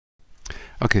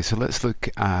Okay, so let's look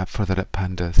further at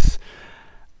Pandas,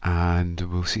 and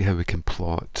we'll see how we can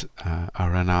plot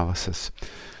our analysis.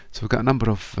 So we've got a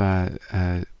number of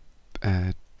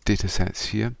data sets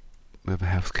here. We have a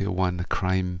healthcare one, a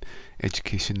crime,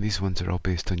 education. These ones are all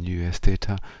based on US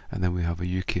data, and then we have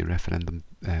a UK referendum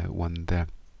one there.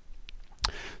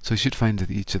 So you should find that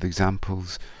each of the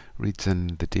examples reads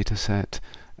in the data set,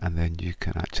 and then you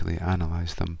can actually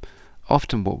analyze them.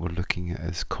 Often what we're looking at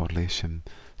is correlation.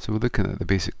 So we're looking at the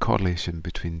basic correlation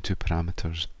between two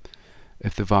parameters.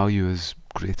 If the value is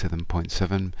greater than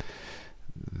 0.7,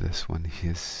 this one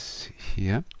is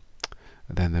here,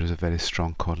 then there is a very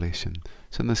strong correlation.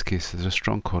 So in this case, there's a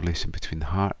strong correlation between the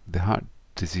heart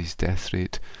disease death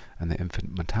rate and the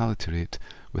infant mortality rate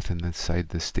within the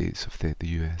states of the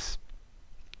US.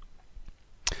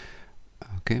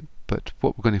 Okay, but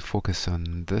what we're going to focus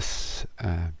on this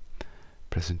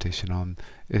presentation on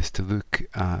is to look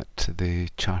at the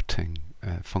charting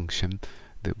function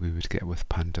that we would get with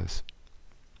Pandas.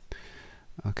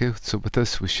 Okay, so with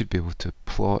this we should be able to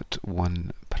plot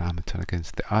one parameter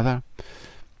against the other,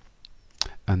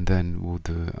 and then we'll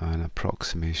do an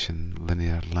approximation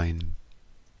linear line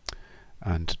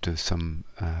and do some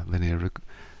linear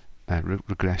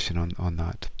regression on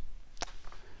that.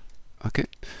 Okay,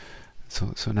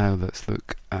 so now let's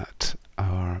look at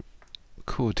our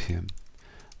code here.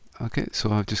 Okay,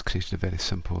 so I've just created a very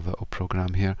simple little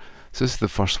program here. So this is the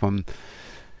first one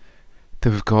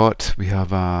that we've got. We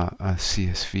have a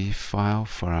CSV file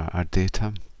for our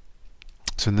data.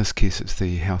 So in this case it's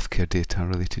the healthcare data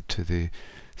related to the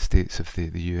states of the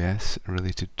US,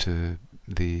 related to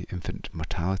the infant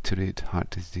mortality rate, heart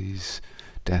disease,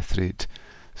 death rate,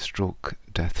 stroke,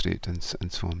 death rate, and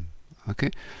so on.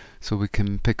 Okay, so we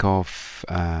can pick off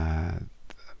a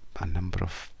number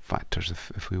of factors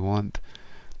if we want.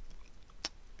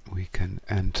 We can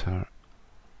enter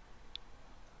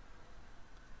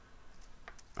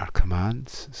our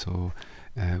commands. So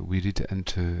we read it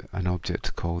into an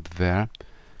object called var,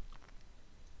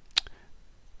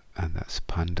 and that's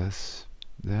Pandas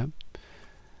there.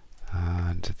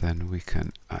 And then we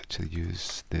can actually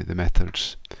use the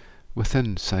methods within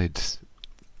inside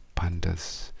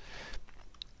Pandas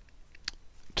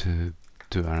to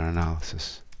do our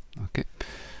analysis. Okay,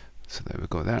 so there we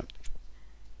go there.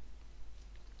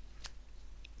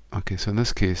 Okay, so in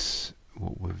this case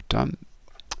what we've done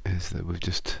is that we've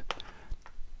just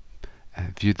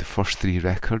viewed the first three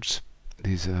records.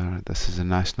 This is a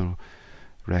national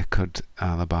record,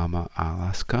 Alabama,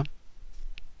 Alaska,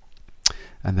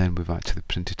 and then we've actually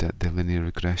printed out the linear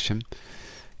regression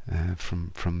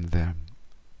from there.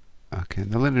 Okay,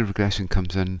 and the linear regression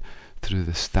comes in through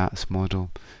the stats model.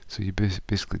 So you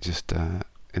basically just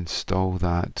install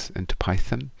that into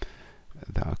Python.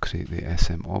 That'll create the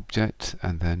SM object,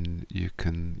 and then you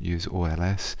can use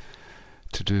OLS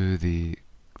to do the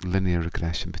linear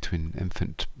regression between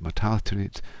infant mortality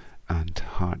rate and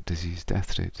heart disease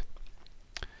death rate.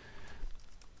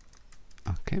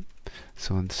 Okay,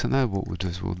 so now what we'll do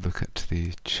is we'll look at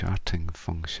the charting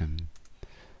function.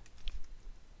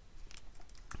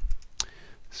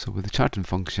 So with the charting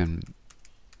function,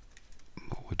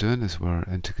 what we're doing is we're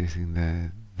integrating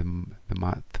the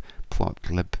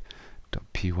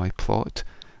matplotlib.py plot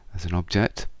as an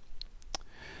object.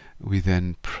 We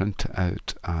then print it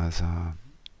out as a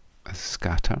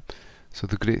scatter. So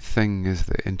the great thing is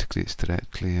that it integrates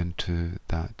directly into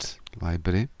that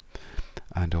library,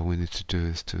 and all we need to do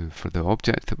is for the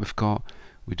object that we've got,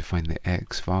 we define the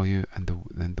x value and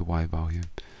then the y value.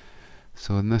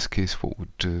 So in this case what we'll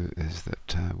do is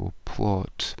that we'll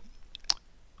plot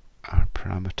our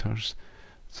parameters.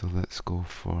 So let's go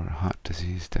for heart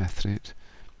disease death rate.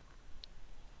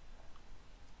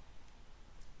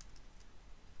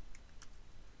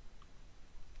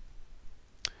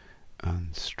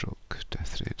 And stroke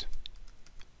death rate.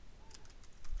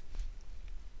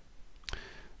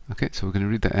 Okay, so we're going to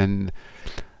read that in.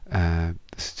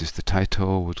 This is just the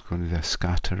title. We're going to do a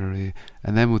scatter array,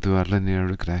 and then we'll do our linear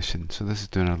regression. So this is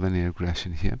doing our linear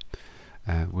regression here.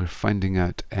 We're finding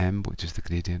out m, which is the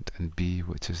gradient, and b,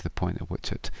 which is the point at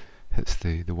which it hits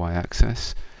the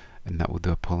y-axis, and that will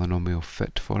do a polynomial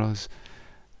fit for us.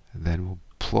 Then we'll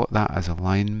plot that as a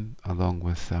line along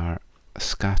with our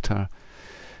scatter,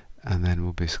 and then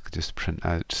we'll basically just print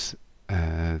out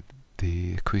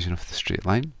the equation of the straight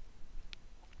line,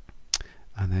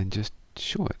 and then just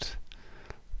show it.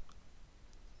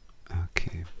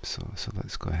 Okay, so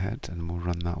let's go ahead and we'll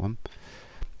run that one.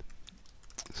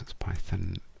 So it's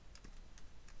Python.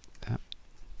 Yeah.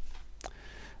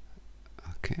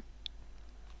 Okay,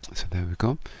 so there we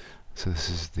go. So this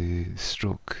is the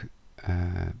stroke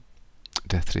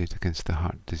death rate against the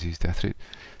heart disease death rate.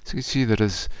 So you can see there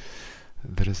is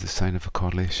the sign of a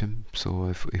correlation. So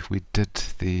if we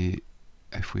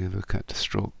look at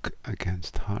stroke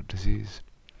against heart disease,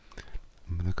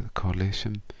 and we look at the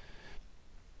correlation,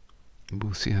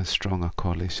 we'll see how strong a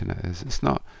correlation it is. It's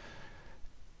not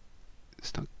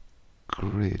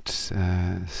great.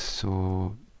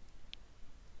 So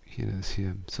here it is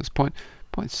here. So it's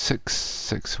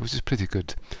 0.66, which is pretty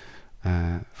good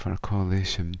for a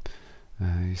correlation.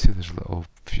 You see there's a little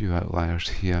few outliers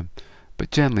here,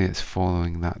 but generally it's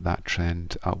following that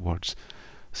trend upwards.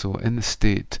 So in the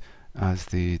state, as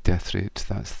the death rate,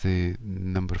 that's the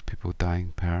number of people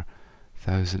dying per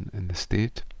 1,000 in the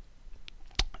state,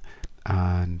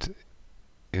 and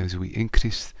as we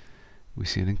increase, we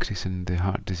see an increase in the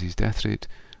heart disease death rate.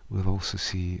 We'll also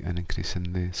see an increase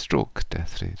in the stroke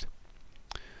death rate.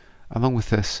 Along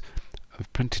with this,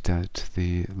 I've printed out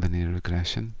the linear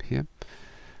regression here.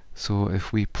 So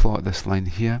if we plot this line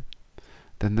here,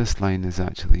 then this line is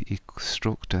actually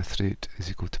stroke death rate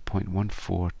is equal to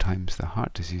 0.14 times the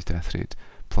heart disease death rate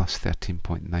plus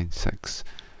 13.96.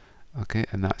 Okay,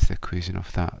 and that's the equation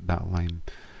of that line.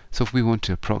 So if we want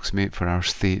to approximate for our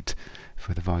state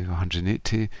for the value of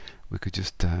 180, we could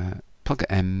just plug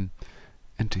it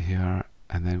into here,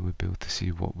 and then we'd be able to see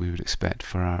what we would expect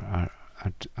for our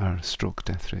stroke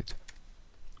death rate.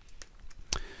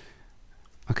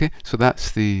 Okay, so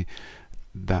that's how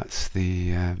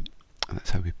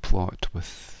we plot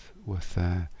with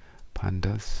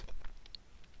Pandas.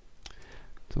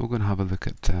 So we're going to have a look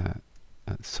at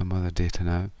some other data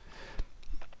now.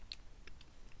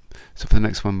 So for the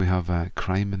next one, we have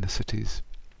crime in the cities.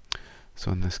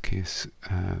 So in this case,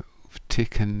 we've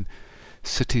taken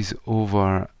cities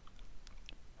over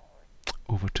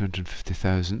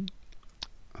 250,000.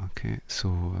 Okay,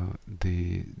 so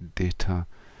the data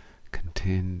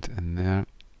contained in there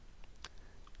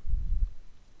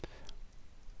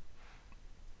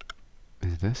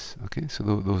is this. Okay, so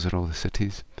those are all the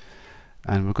cities,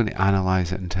 and we're going to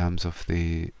analyze it in terms of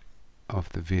the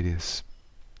various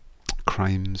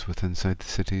crimes inside the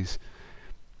cities.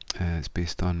 It's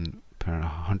based on per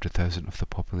 100,000 of the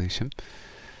population.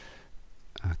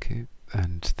 Okay,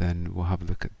 and then we'll have a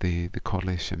look at the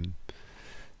correlation.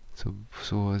 So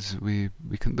as we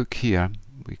can look here,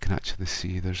 we can actually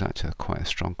see there's actually quite a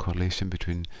strong correlation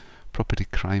between property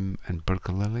crime and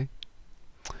burglary,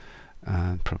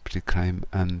 and property crime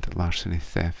and larceny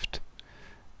theft.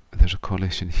 There's a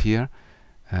correlation here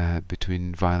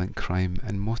between violent crime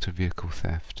and motor vehicle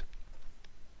theft.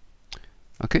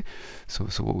 Okay, so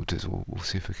what we'll do is we'll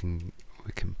see if we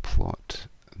can plot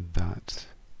that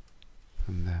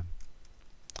from there.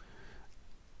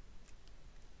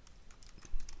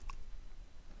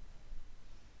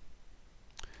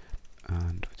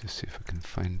 And we'll just see if we can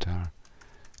find our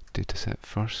data set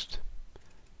first.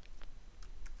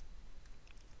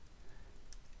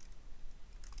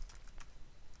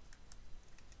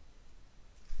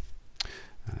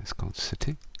 It's called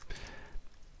city.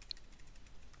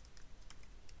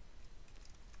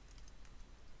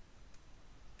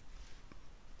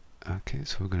 Okay,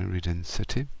 so we're going to read in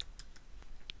city,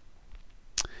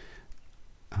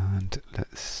 and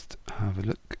let's have a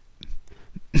look.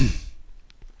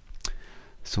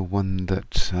 So one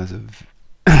that has a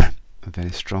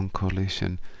very strong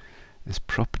correlation is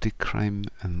property crime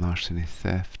and larceny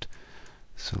theft.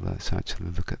 So let's actually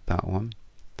look at that one.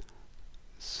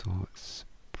 So it's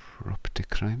property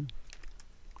crime.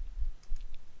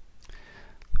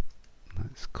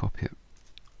 Let's copy it.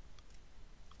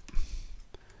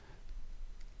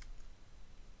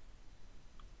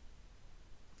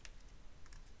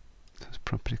 So it's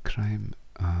property crime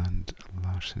and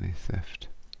larceny theft.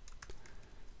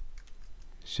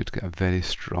 Should get a very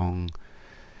strong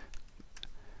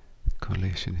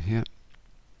correlation here.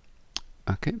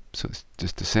 Okay, so it's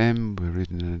just the same. We're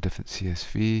reading in a different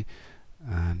CSV,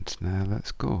 and now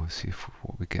let's go see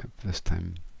what we get this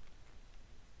time.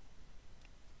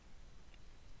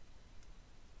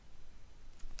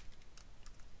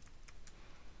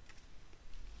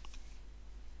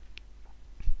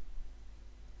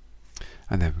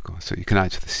 And there we go. So you can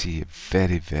actually see a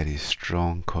very, very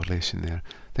strong correlation there.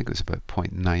 I think it was about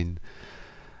 0.9.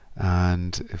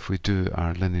 And if we do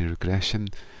our linear regression,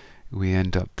 we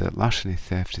end up that larceny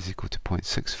theft is equal to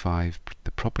 0.65,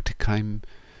 the property crime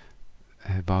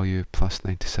value plus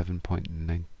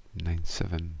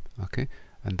 97.997. Okay,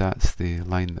 and that's the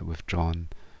line that we've drawn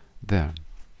there.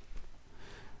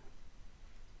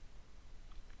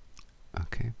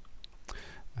 Okay.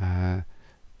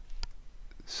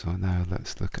 So now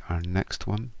let's look at our next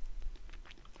one.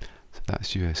 So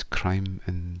that's US crime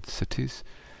in cities.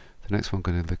 The next one, I'm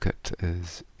going to look at next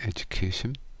is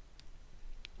education.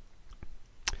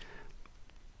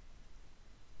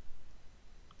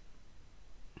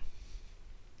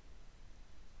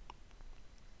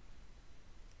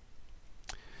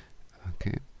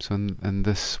 Okay, so in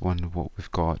this one what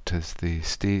we've got is the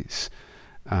states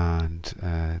and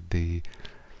the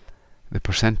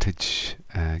percentage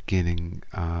gaining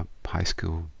a high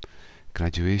school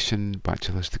graduation,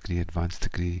 bachelor's degree, advanced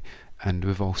degree, and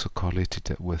we've also correlated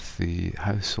it with the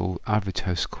average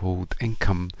household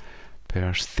income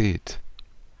per state.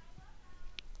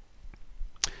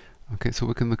 Okay, so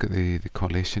we can look at the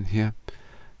correlation here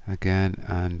again,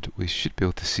 and we should be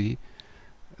able to see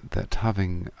that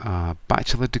having a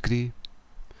bachelor degree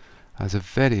has a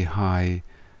very high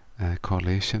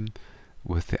correlation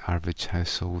with the average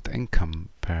household income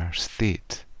per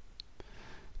state.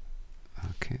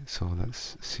 Okay, so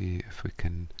let's see if we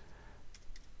can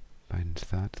find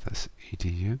that. That's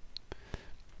edu.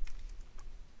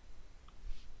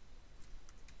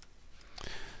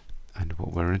 And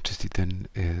what we're interested in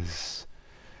is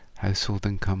household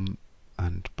income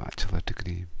and bachelor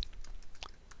degree.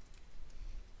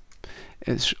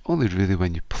 It's only really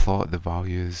when you plot the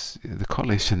values, the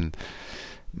correlation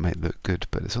might look good,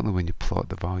 but it's only when you plot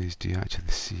the values do you actually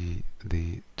see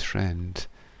the trend.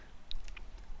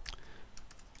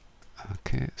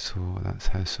 Okay, so that's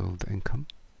household income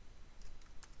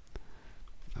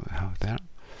that we have there,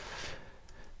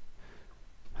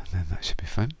 and then that should be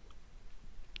fine.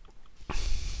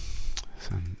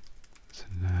 So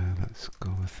now let's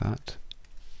go with that.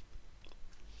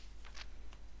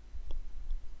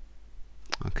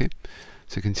 Okay,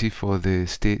 so you can see for the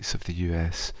states of the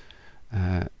US,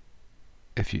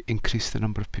 if you increase the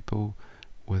number of people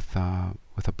with a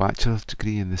bachelor's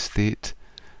degree in the state,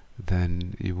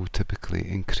 then you will typically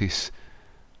increase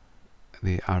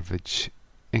the average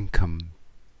income.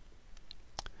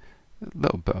 A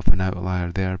little bit of an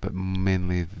outlier there, but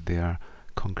mainly they are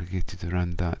congregated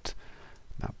around that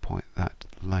point, that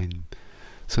line.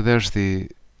 So there's the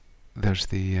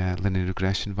linear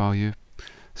regression value.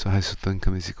 So household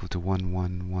income is equal to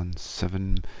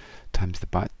 1117 times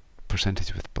the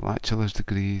percentage with bachelor's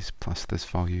degrees plus this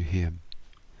value here.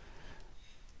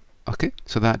 Okay,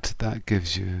 so that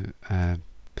gives you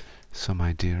some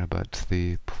idea about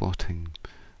the plotting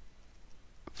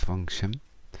function.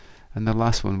 And the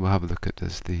last one we'll have a look at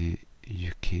is the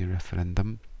UK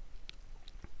referendum.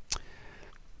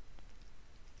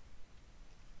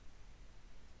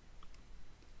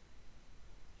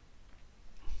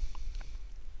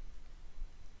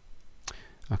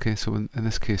 Okay, so in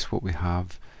this case what we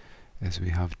have is we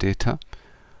have data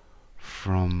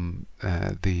from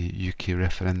the UK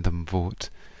referendum vote.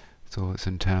 So it's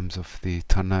in terms of the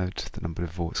turnout, the number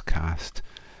of votes cast,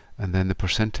 and then the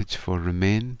percentage for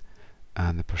Remain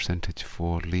and the percentage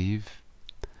for Leave.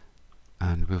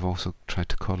 And we've also tried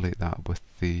to correlate that with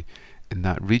in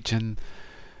that region,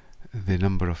 the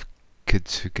number of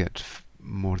kids who get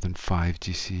more than 5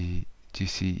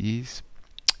 GCEs.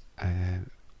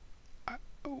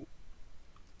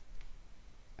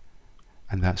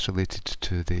 And that's related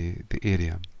to the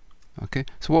area. Okay,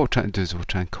 so what we're trying to do is we'll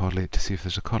try and correlate to see if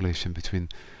there's a correlation between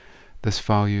this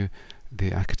value,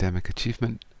 the academic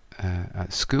achievement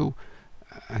at school,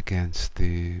 against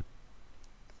the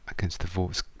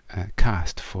votes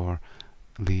cast for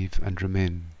Leave and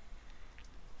Remain.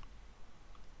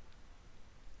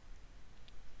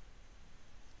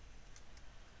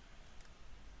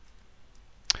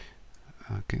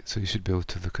 Okay, so you should be able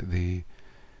to look at the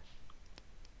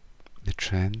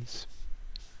trends.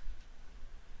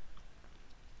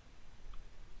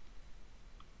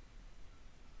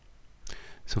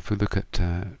 So if we look at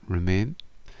Remain,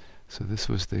 so this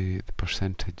was the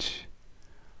percentage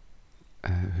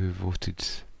who voted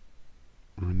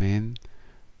Remain,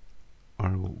 or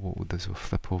what would this will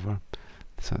flip over?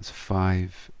 So that's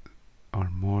 5 or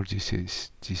more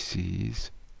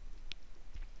GCEs.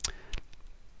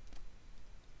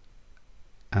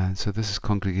 And so this is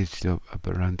congregated up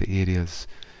around the areas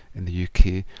in the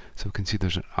UK. So we can see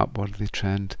there's an upwardly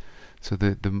trend. So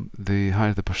the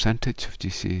higher the percentage of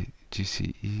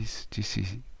GCEs,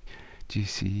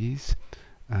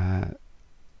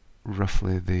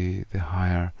 roughly the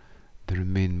higher the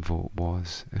Remain vote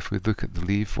was. If we look at the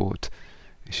Leave vote,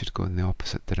 it should go in the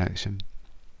opposite direction.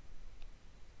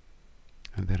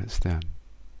 And there it's there.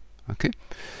 Okay.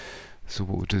 So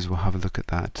what we'll do is we'll have a look at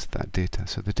that data.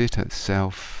 So the data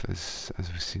itself is, as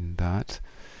we've seen that.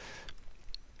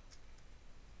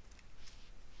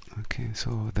 Okay,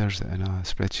 so there's it in a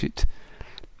spreadsheet.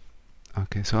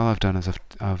 Okay, so all I've done is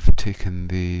I've taken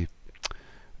the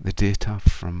data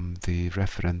from the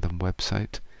referendum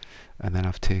website, and then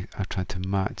I've tried to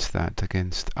match that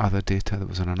against other data that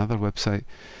was on another website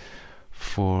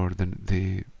for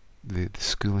the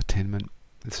school attainment.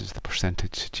 This is the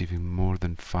percentage achieving more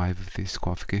than 5 of these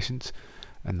qualifications,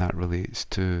 and that relates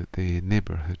to the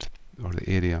neighbourhood or the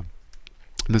area.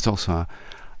 There's also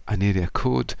an area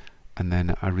code and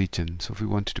then a region. So if we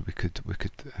wanted to, we could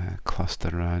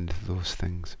cluster around those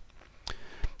things.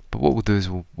 But what we'll do is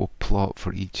we'll plot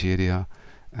for each area,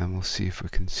 and we'll see if we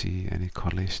can see any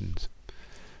correlations.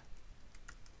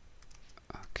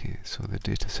 Okay, so the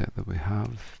data set that we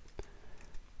have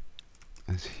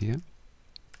is here.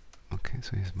 Okay,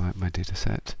 so here's my data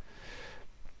set.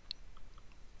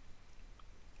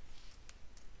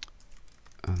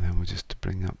 And then we'll just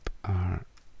bring up our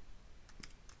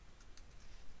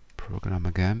program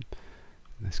again.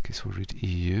 In this case we'll read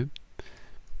EU.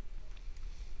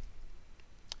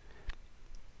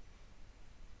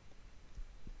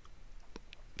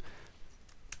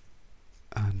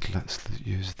 And let's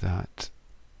use that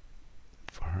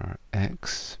for our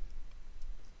X.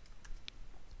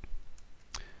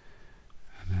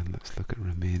 And then let's look at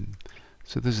Remain.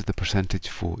 So this is the percentage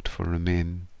vote for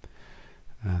Remain,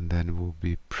 and then we'll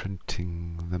be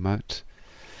printing them out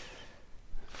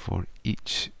for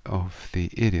each of the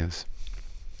areas.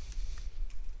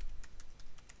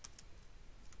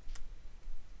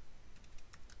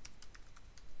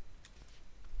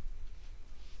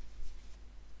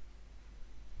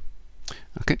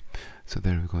 Okay, so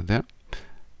there we go there.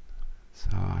 So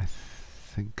I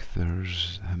think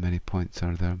there's, how many points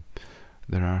are there?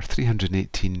 There are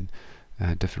 318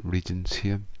 different regions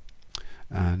here,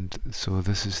 and so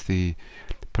this is the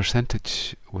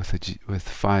percentage with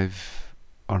 5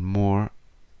 or more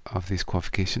of these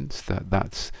qualifications.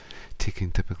 That's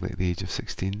taking typically at the age of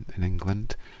 16 in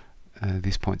England.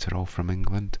 These points are all from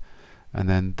England, and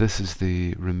then this is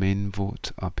the Remain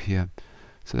vote up here.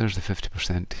 So there's the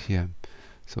 50% here.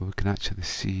 So we can actually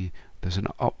see there's an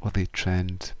upwardly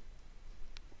trend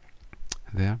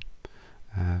there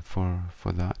for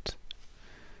that.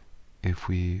 If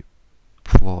we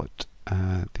plot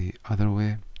the other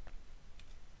way,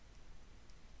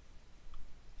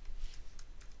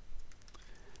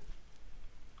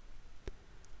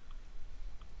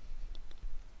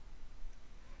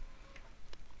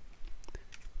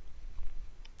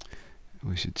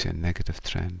 we should see a negative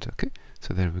trend. Okay,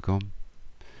 so there we go.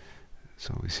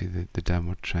 So we see the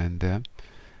downward trend there,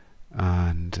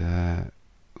 and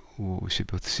what we should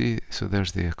be able to see, so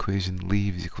there's the equation,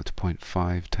 leave is equal to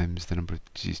 0.5 times the number of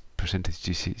percentage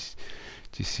GCEs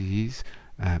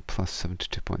plus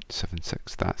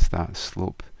 72.76. That's that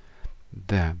slope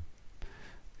there.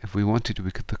 If we wanted to,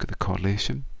 we could look at the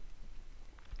correlation.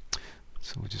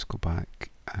 So we'll just go back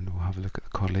and we'll have a look at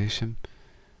the correlation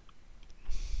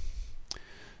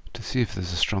to see if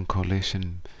there's a strong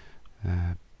correlation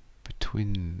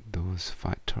between those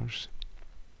factors.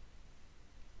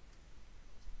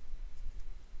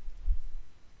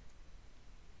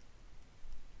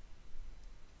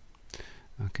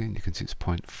 Okay, and you can see it's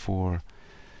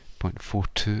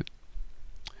 0.42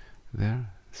 there.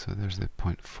 So there's the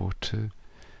 0.42,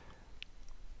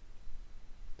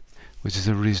 which is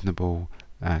a reasonable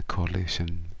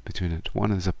correlation between it.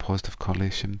 One is a positive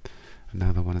correlation, and the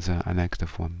other one is a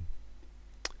negative one.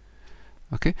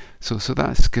 Okay, so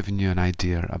that's given you an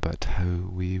idea about how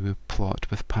we will plot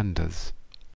with pandas.